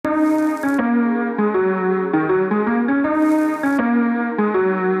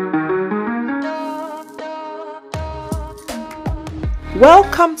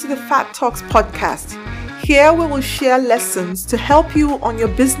Welcome to the Fat Talks podcast. Here we will share lessons to help you on your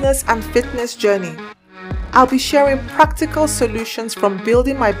business and fitness journey. I'll be sharing practical solutions from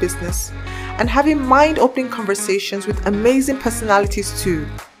building my business and having mind-opening conversations with amazing personalities too.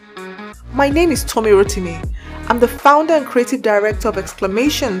 My name is Tomi Rotimi. I'm the founder and creative director of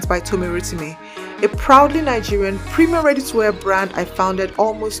Exclamations by Tomi Rotimi, a proudly Nigerian premium ready-to-wear brand I founded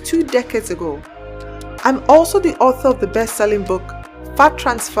almost 2 decades ago. I'm also the author of the best-selling book, Fat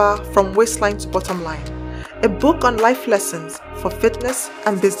Transfer from Waistline to Bottom Line, a book on life lessons for fitness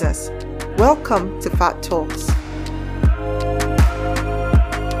and business. Welcome to Fat Talks.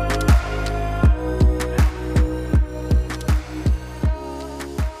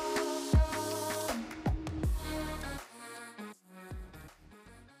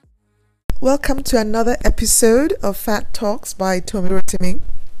 Welcome to another episode of Fat Talks by Tomi Rotimi.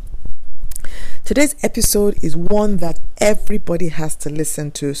 Today's episode is one that everybody has to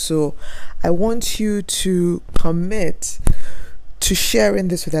listen to, so I want you to commit to sharing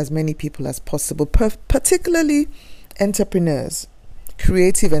this with as many people as possible, particularly entrepreneurs,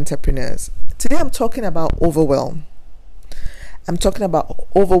 creative entrepreneurs. Today I'm talking about overwhelm. I'm talking about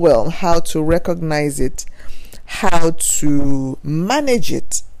overwhelm, how to recognize it, how to manage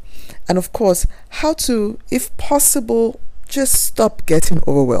it, and of course, how to, if possible, just stop getting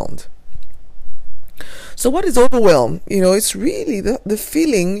overwhelmed. So what is overwhelm? It's really the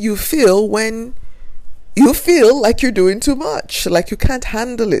feeling you feel when you feel like you're doing too much, like you can't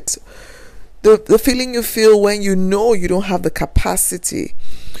handle it. The feeling you feel when you know you don't have the capacity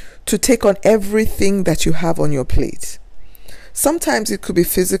to take on everything that you have on your plate. Sometimes it could be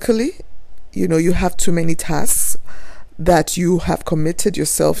physically, you have too many tasks that you have committed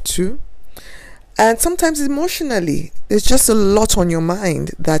yourself to. And sometimes emotionally, there's just a lot on your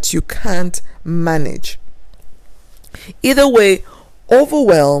mind that you can't manage. Either way,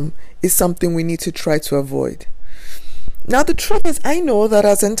 overwhelm is something we need to try to avoid. Now, the truth is, I know that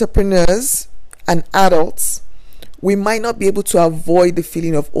as entrepreneurs and adults, we might not be able to avoid the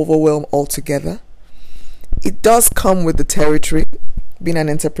feeling of overwhelm altogether. It does come with the territory, being an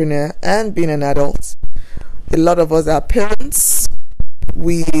entrepreneur and being an adult. A lot of us are parents.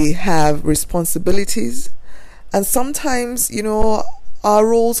 We have responsibilities, and sometimes, our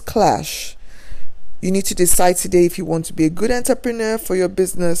roles clash. You need to decide today if you want to be a good entrepreneur for your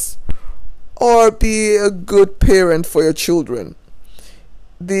business or be a good parent for your children.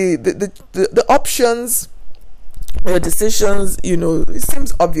 The options or decisions, it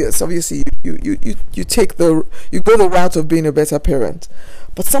seems obvious. Obviously, you go the route of being a better parent,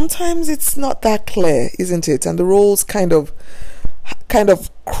 but sometimes it's not that clear, isn't it? And the roles kind of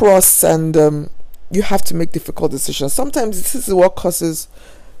cross, and you have to make difficult decisions. Sometimes this is what causes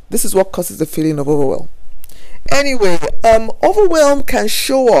the feeling of overwhelm. Anyway, overwhelm can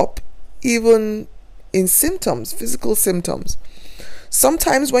show up even in symptoms, physical symptoms.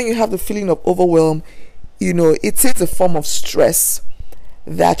 Sometimes when you have the feeling of overwhelm, it is a form of stress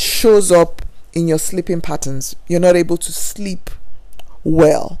that shows up in your sleeping patterns. You're not able to sleep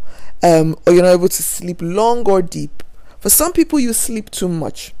well, or you're not able to sleep long or deep. For some people, you sleep too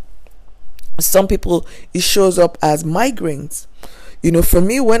much. Some people, it shows up as migraines. For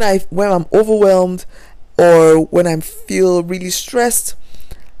me, when I'm overwhelmed or when I feel really stressed,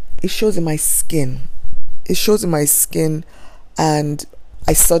 it shows in my skin. It shows in my skin, and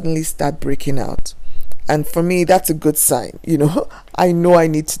I suddenly start breaking out. And for me, that's a good sign. I know I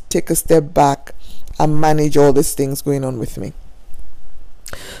need to take a step back and manage all these things going on with me.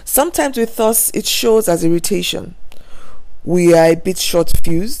 Sometimes with us, it shows as irritation. We are a bit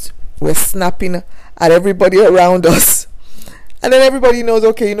short-fused. We're snapping at everybody around us. And then everybody knows,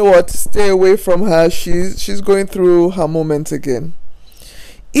 okay, you know what? Stay away from her. She's going through her moment again.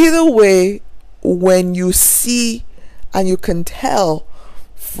 Either way, when you see and you can tell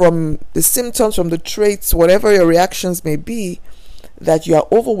from the symptoms, from the traits, whatever your reactions may be, that you are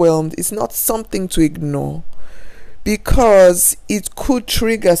overwhelmed, it's not something to ignore, because it could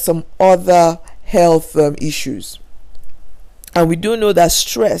trigger some other health issues. And we do know that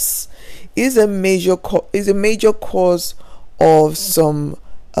stress is a major cause of some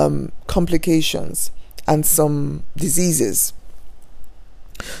complications and some diseases.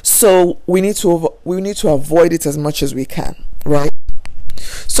 So we need to avoid it as much as we can, right?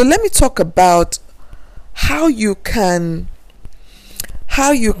 So let me talk about how you can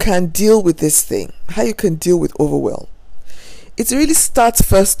deal with this thing, how you can deal with overwhelm. It really starts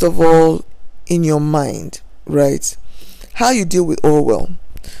first of all in your mind, right? How you deal with overwhelm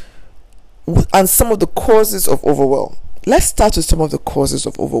and some of the causes of overwhelm. Let's start with some of the causes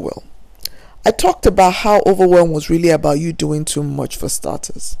of overwhelm. I talked about how overwhelm was really about you doing too much for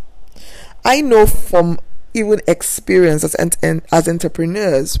starters. I know from even experience as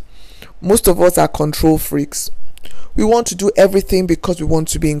entrepreneurs, most of us are control freaks. We want to do everything because we want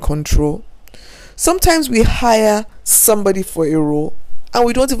to be in control. Sometimes we hire somebody for a role and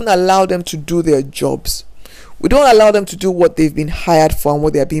we don't even allow them to do their jobs. We don't allow them to do what they've been hired for and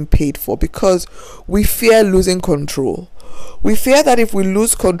what they're being paid for because we fear losing control. We fear that if we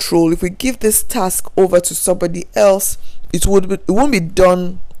lose control, if we give this task over to somebody else, it won't be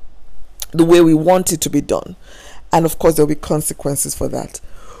done the way we want it to be done. And of course, there'll be consequences for that.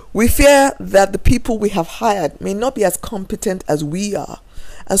 We fear that the people we have hired may not be as competent as we are.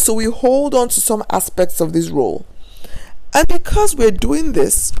 And so we hold on to some aspects of this role. And because we're doing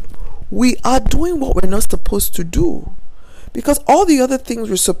this, we are doing what we're not supposed to do. Because all the other things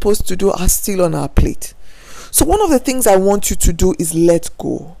we're supposed to do are still on our plate. So one of the things I want you to do is let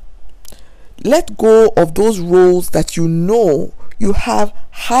go. Let go of those roles that you know you have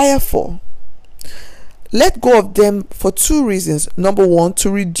higher for. Let go of them for two reasons. Number one, to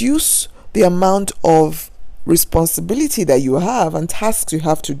reduce the amount of responsibility that you have and tasks you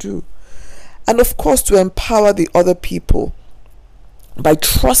have to do. And of course, to empower the other people by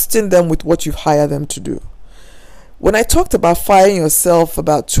trusting them with what you've hired them to do. When I talked about firing yourself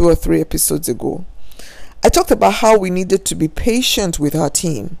about 2 or 3 episodes ago, I talked about how we needed to be patient with our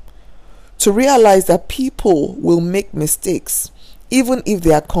team, to realize that people will make mistakes even if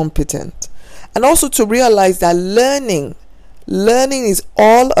they are competent, and also to realize that learning is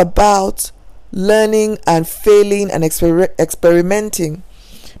all about learning and failing and experimenting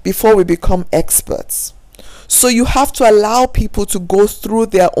before we become experts. So you have to allow people to go through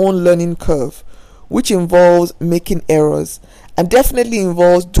their own learning curve, which involves making errors and definitely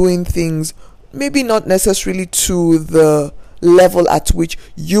involves doing things maybe not necessarily to the level at which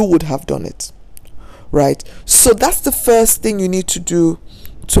you would have done it, right? So that's the first thing you need to do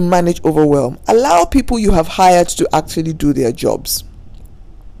to manage overwhelm. Allow people you have hired to actually do their jobs.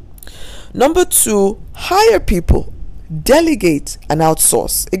 Number 2, hire people, delegate and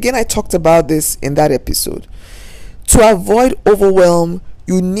outsource. Again, I talked about this in that episode. To avoid overwhelm,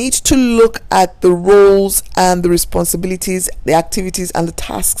 you need to look at the roles and the responsibilities, the activities and the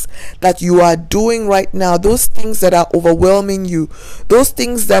tasks that you are doing right now. Those things that are overwhelming you, those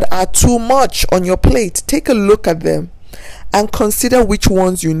things that are too much on your plate. Take a look at them and consider which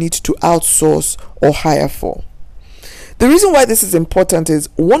ones you need to outsource or hire for. The reason why this is important is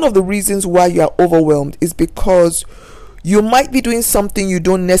one of the reasons why you are overwhelmed is because you might be doing something you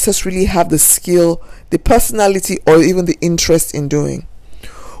don't necessarily have the skill, the personality, or even the interest in doing.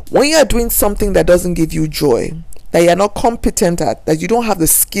 When you are doing something that doesn't give you joy, that you are not competent at, that you don't have the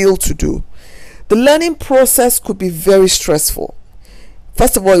skill to do, the learning process could be very stressful.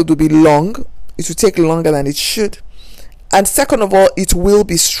 First of all, it will be long. It will take longer than it should. And second of all, it will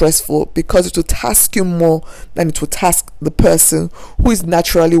be stressful because it will task you more than it will task the person who is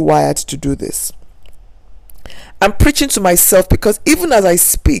naturally wired to do this. I'm preaching to myself because even as I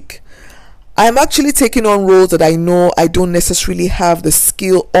speak, I'm actually taking on roles that I know I don't necessarily have the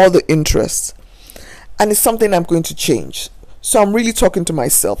skill or the interest. And it's something I'm going to change. So I'm really talking to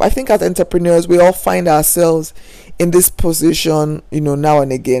myself. I think as entrepreneurs, we all find ourselves in this position, now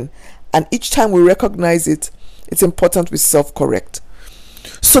and again. And each time we recognize it, it's important we self-correct.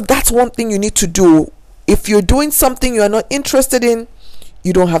 So that's one thing you need to do. If you're doing something you are not interested in,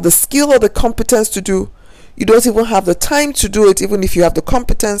 you don't have the skill or the competence to do, you don't even have the time to do it, even if you have the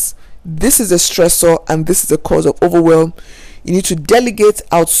competence, this is a stressor and this is a cause of overwhelm. You need to delegate,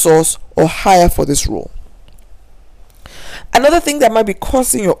 outsource, or hire for this role. Another thing that might be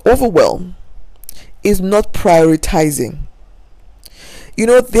causing your overwhelm is not prioritizing.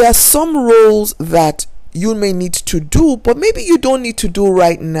 There are some roles that you may need to do, but maybe you don't need to do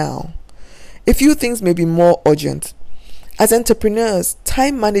right now. A few things may be more urgent. As entrepreneurs,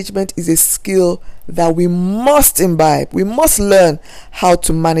 time management is a skill that we must imbibe. We must learn how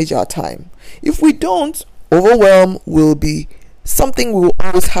to manage our time. If we don't, overwhelm will be something we will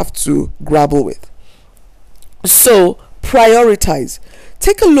always have to grapple with. So, prioritize.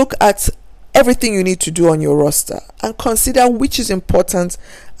 Take a look at everything you need to do on your roster and consider which is important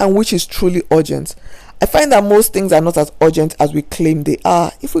and which is truly urgent. I find that most things are not as urgent as we claim they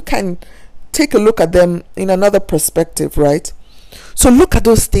are, if we can take a look at them in another perspective, right? So look at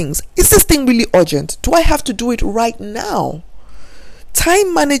those things. Is this thing really urgent? Do I have to do it right now?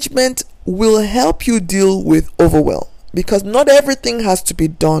 Time management will help you deal with overwhelm because not everything has to be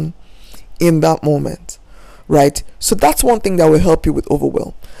done in that moment, right? So that's one thing that will help you with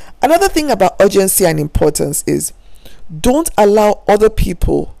overwhelm. Another thing about urgency and importance is don't allow other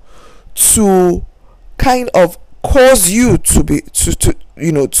people to kind of cause you to be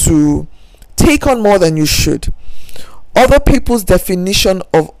to take on more than you should. Other people's definition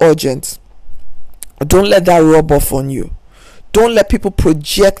of urgent, don't let that rub off on you. Don't let people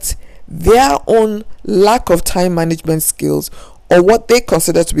project their own lack of time management skills or what they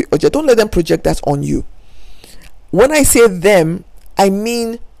consider to be urgent. Don't let them project that on you. When I say them, I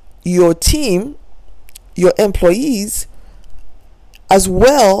mean your team, your employees, as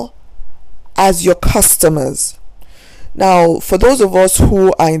well as your customers. Now, for those of us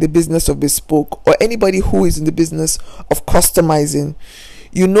who are in the business of bespoke, or anybody who is in the business of customizing,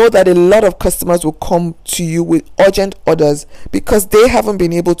 you know that a lot of customers will come to you with urgent orders because they haven't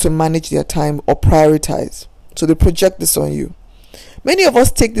been able to manage their time or prioritize. So they project this on you. Many of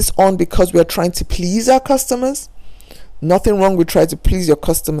us take this on because we are trying to please our customers. Nothing wrong with trying to please your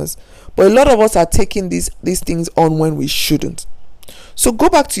customers, but a lot of us are taking these things on when we shouldn't. So go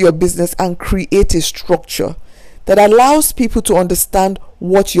back to your business and create a structure that allows people to understand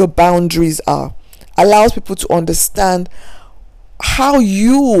what your boundaries are, allows people to understand how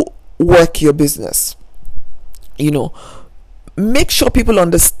you work your business. Make sure people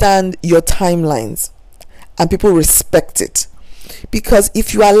understand your timelines and people respect it. Because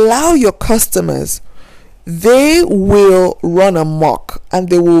if you allow your customers, they will run amok and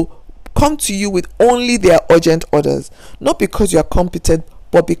they will come to you with only their urgent orders, not because you are competent,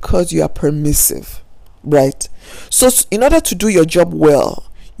 but because you are permissive, right? So in order to do your job well,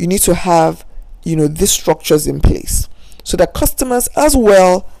 you need to have these structures in place so that customers, as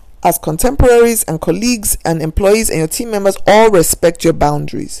well as contemporaries and colleagues and employees and your team members, all respect your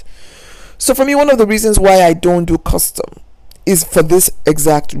boundaries. So for me, one of the reasons why I don't do custom is for this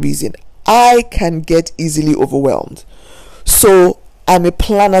exact reason. I can get easily overwhelmed. So I'm a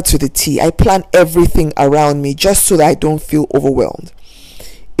planner to the T. I plan everything around me just so that I don't feel overwhelmed.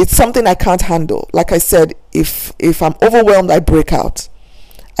 It's something I can't handle. Like I said, if I'm overwhelmed, I break out.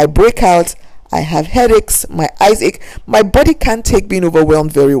 I have headaches, my eyes ache. My body can't take being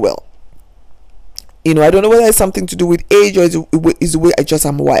overwhelmed very well. I don't know whether it's something to do with age or is the way I just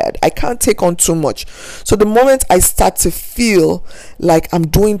am wired. I can't take on too much. So the moment I start to feel like I'm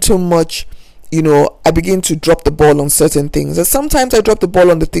doing too much, I begin to drop the ball on certain things. And sometimes I drop the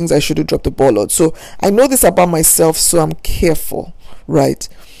ball on the things I shouldn't drop the ball on. So I know this about myself, so I'm careful, right?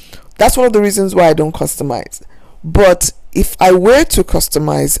 That's one of the reasons why I don't customize. But if I were to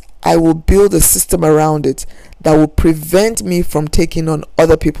customize, I will build a system around it that will prevent me from taking on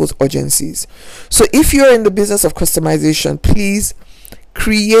other people's urgencies. So if you're in the business of customization, please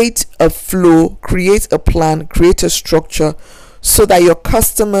create a flow, create a plan, create a structure so that your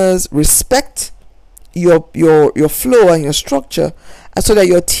customers respect your flow and your structure, and so that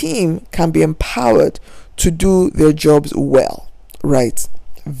your team can be empowered to do their jobs well, right?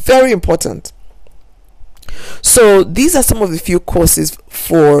 Very important. So these are some of the few causes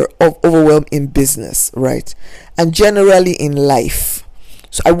of overwhelm in business, right? And generally in life.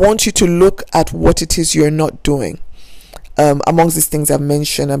 So I want you to look at what it is you're not doing amongst these things I've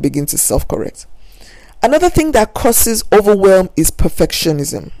mentioned and begin to self-correct. Another thing that causes overwhelm is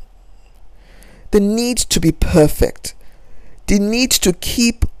perfectionism. The need to be perfect. The need to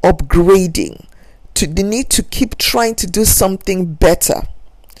keep upgrading. The need to keep trying to do something better.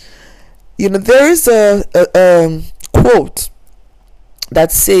 There is a quote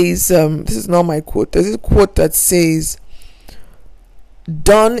that says, this is not my quote, there's a quote that says,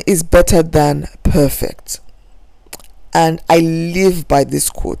 done is better than perfect. And I live by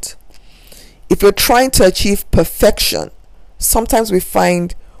this quote. If you're trying to achieve perfection, sometimes we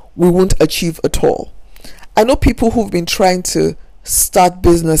find we won't achieve at all. I know people who've been trying to start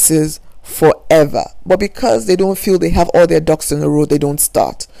businesses forever, but because they don't feel they have all their ducks in a row, they don't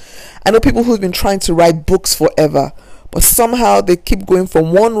start. I know people who've been trying to write books forever, but somehow they keep going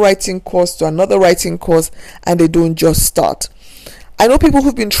from one writing course to another writing course and they don't just start. I know people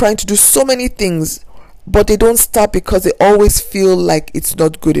who've been trying to do so many things, but they don't start because they always feel like it's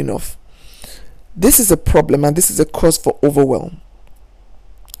not good enough. This is a problem, and this is a cause for overwhelm.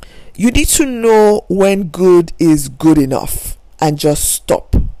 You need to know when good is good enough and just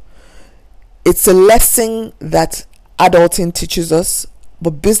stop. It's a lesson that adulting teaches us,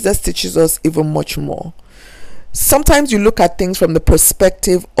 but business teaches us even much more. Sometimes you look at things from the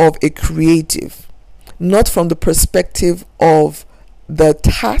perspective of a creative, not from the perspective of the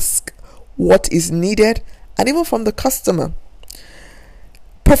task, what is needed, and even from the customer.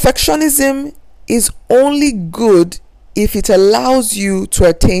 Perfectionism is only good if it allows you to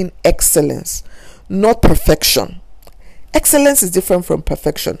attain excellence, not perfection. Excellence is different from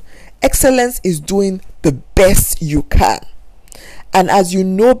perfection. Excellence is doing the best you can. And as you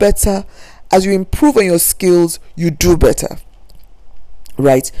know better, as you improve on your skills, you do better.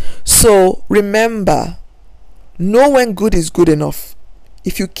 Right? So remember, know when good is good enough.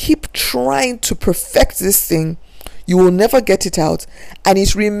 If you keep trying to perfect this thing, you will never get it out, and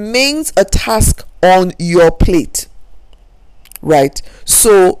it remains a task on your plate. Right?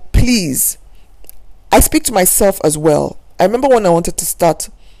 So please, I speak to myself as well. I remember when I wanted to start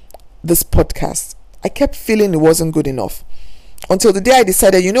this podcast, I kept feeling it wasn't good enough, until the day I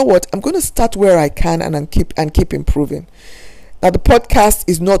decided, you know what, I'm going to start where I can and keep improving. Now, the podcast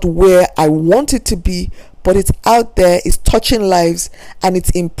is not where I want it to be, but it's out there, it's touching lives, and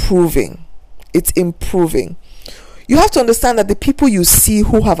it's improving. It's improving. You have to understand that the people you see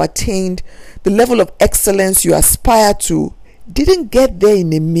who have attained the level of excellence you aspire to didn't get there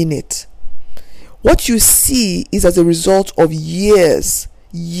in a minute. What you see is as a result of years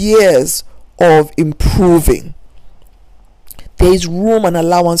of improving. There is room and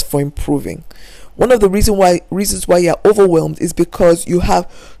allowance for improving. One of the reasons why you're overwhelmed is because you have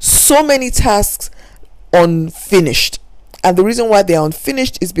so many tasks unfinished. And the reason why they are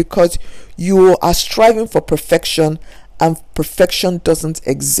unfinished is because you are striving for perfection, and perfection doesn't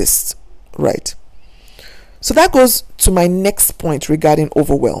exist. Right? So that goes to my next point regarding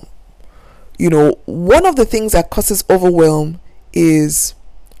overwhelm. One of the things that causes overwhelm is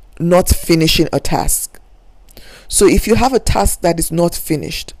not finishing a task. So if you have a task that is not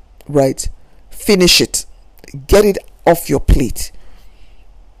finished, right, finish it. Get it off your plate.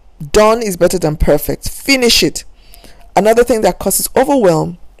 Done is better than perfect. Finish it. Another thing that causes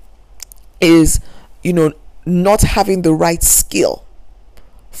overwhelm is, not having the right skill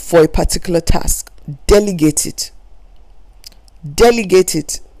for a particular task. Delegate it. Delegate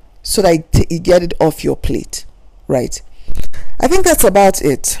it so that you get it off your plate. Right? I think that's about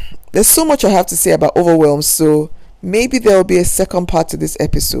it. There's so much I have to say about overwhelm, so maybe there will be a second part to this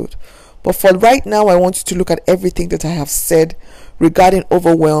episode. But for right now, I want you to look at everything that I have said regarding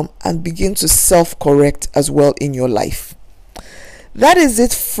overwhelm and begin to self-correct as well in your life. That is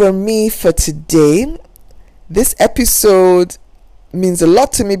it from me for today. This episode means a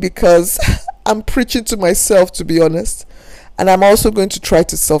lot to me because I'm preaching to myself, to be honest. And I'm also going to try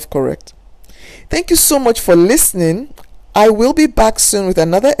to self-correct. Thank you so much for listening. I will be back soon with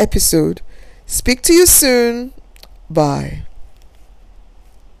another episode. Speak to you soon. Bye.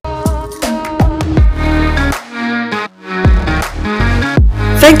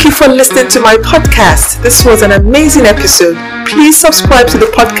 Thank you for listening to my podcast. This was an amazing episode. Please subscribe to the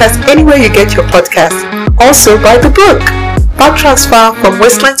podcast anywhere you get your podcast. Also, buy the book. Fat Transfer from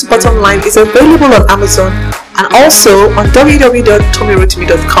Waistline to Bottom Line is available on Amazon and also on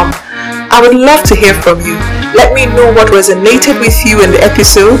www.tommyrotimi.com. I would love to hear from you. Let me know what resonated with you in the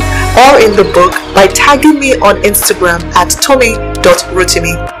episode or in the book by tagging me on Instagram at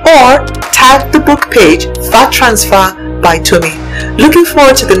tommy.rotimi or tag the book page Fat Transfer by Tommy. Looking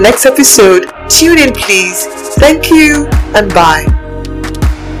forward to the next episode. Tune in, please. Thank you and bye.